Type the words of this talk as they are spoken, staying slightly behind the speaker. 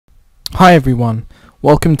Hi everyone,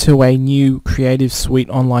 welcome to a new Creative Suite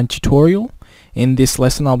online tutorial. In this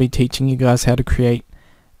lesson I'll be teaching you guys how to create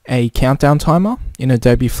a countdown timer in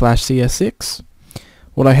Adobe Flash CS6.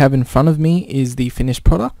 What I have in front of me is the finished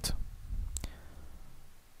product.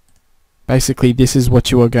 Basically this is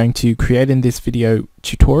what you are going to create in this video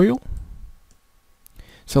tutorial.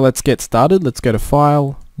 So let's get started. Let's go to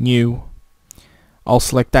File, New. I'll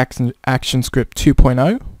select ActionScript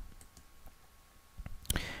 2.0.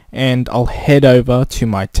 And I'll head over to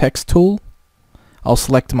my text tool. I'll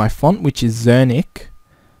select my font, which is Zernick.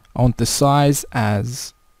 I want the size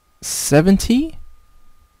as 70,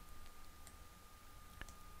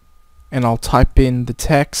 and I'll type in the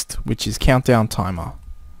text, which is countdown timer,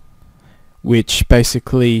 which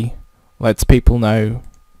basically lets people know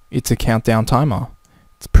it's a countdown timer.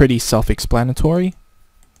 It's pretty self-explanatory.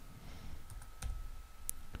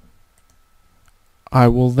 I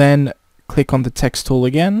will then click on the text tool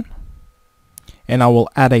again, and I will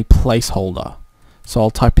add a placeholder. So I'll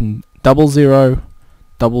type in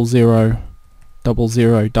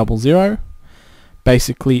 00000000,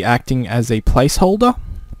 basically acting as a placeholder.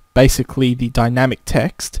 Basically the dynamic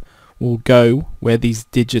text will go where these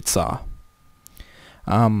digits are.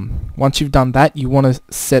 Once you've done that, you want to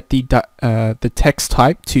set the text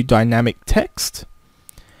type to dynamic text,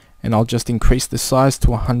 and I'll just increase the size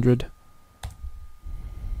to 100.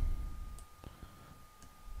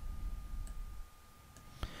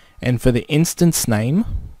 And for the instance name,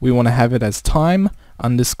 we want to have it as time_text.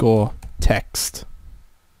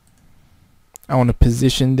 I want to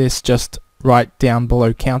position this just right down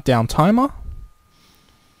below countdown timer.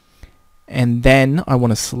 And then I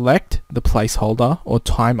want to select the placeholder or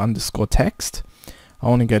time_text. I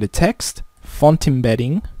want to go to text, font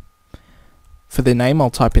embedding. For the name,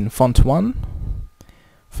 I'll type in font1.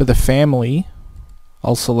 For the family,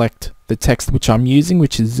 I'll select the text which I'm using,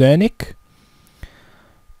 which is Zernick.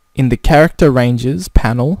 In the character ranges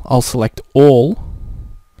panel, I'll select all,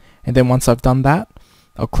 and then once I've done that,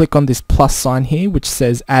 I'll click on this plus sign here which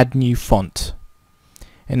says add new font,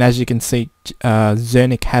 and as you can see,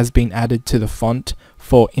 Zernick has been added to the font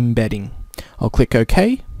for embedding. I'll click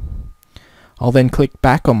OK. I'll then click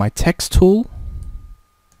back on my text tool.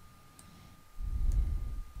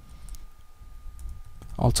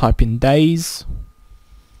 I'll type in days.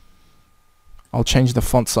 I'll change the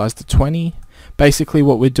font size to 20. Basically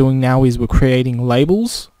what we're doing now is we're creating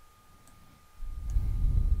labels.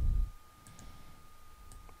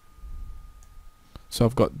 So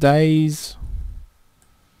I've got days,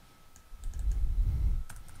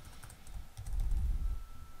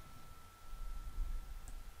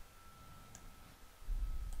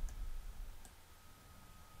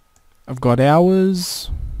 I've got hours,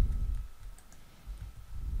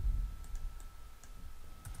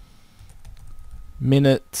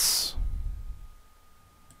 minutes,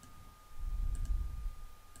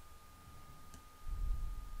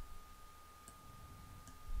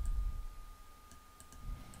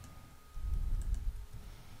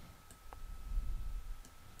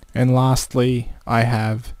 and lastly I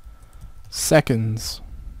have seconds.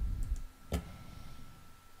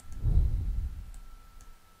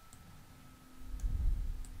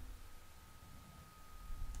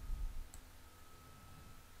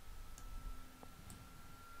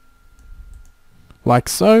 Like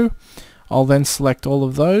so. I'll then select all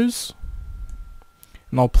of those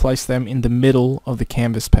and I'll place them in the middle of the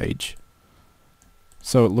canvas page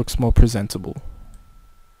so it looks more presentable.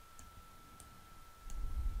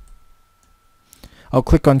 I'll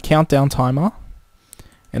click on countdown timer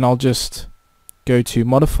and I'll just go to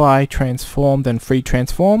modify, transform, then free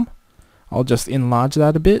transform. I'll just enlarge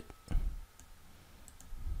that a bit.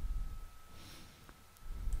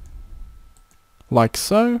 Like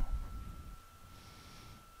so.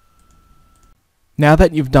 Now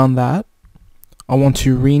that you've done that, I want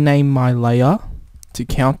to rename my layer to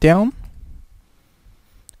countdown,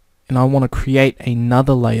 and I want to create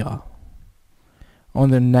another layer. I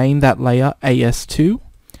want to name that layer AS2,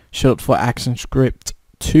 short for ActionScript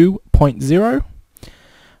 2.0.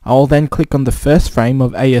 I'll then click on the first frame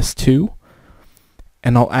of AS2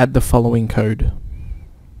 and I'll add the following code.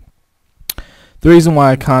 The reason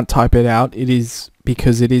why I can't type it out is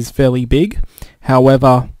because it is fairly big.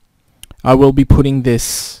 However, I will be placing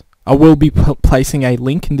a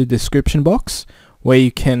link in the description box where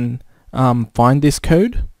you can find this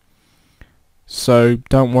code. So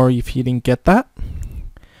don't worry if you didn't get that.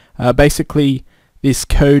 Basically, this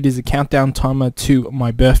code is a countdown timer to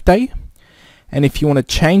my birthday, and if you want to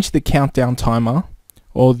change the countdown timer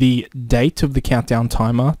or the date of the countdown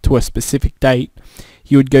timer to a specific date,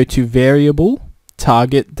 you would go to variable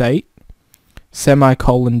target date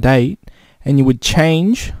semicolon date, and you would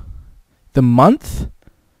change the month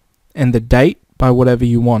and the date by whatever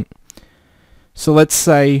you want. So let's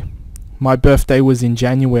say my birthday was in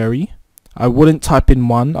January. I wouldn't type in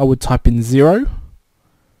 1, I would type in 0.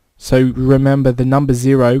 So remember, the number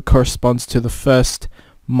 0 corresponds to the first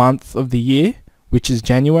month of the year, which is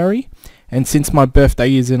January. And since my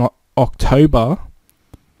birthday is in October,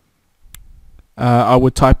 I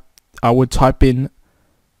would type in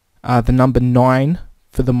the number 9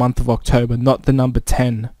 for the month of October, not the number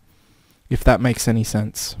 10, if that makes any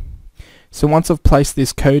sense. So once I've placed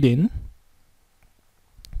this code in,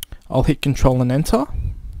 I'll hit Control and Enter,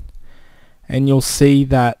 and you'll see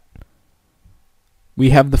that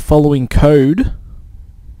we have the following code,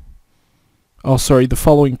 the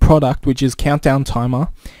following product, which is countdown timer,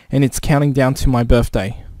 and it's counting down to my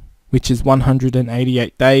birthday, which is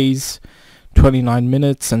 188 days, 29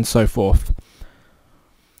 minutes, and so forth.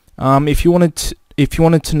 If you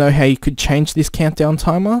wanted to know how you could change this countdown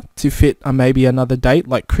timer to fit maybe another date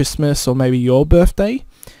like Christmas or maybe your birthday,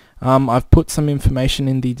 I've put some information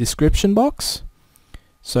in the description box,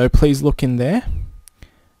 so please look in there.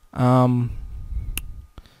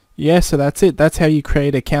 Yeah, so that's it. That's how you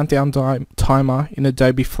create a countdown timer in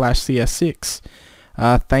Adobe Flash CS6.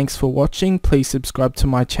 Thanks for watching. Please subscribe to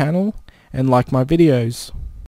my channel and like my videos.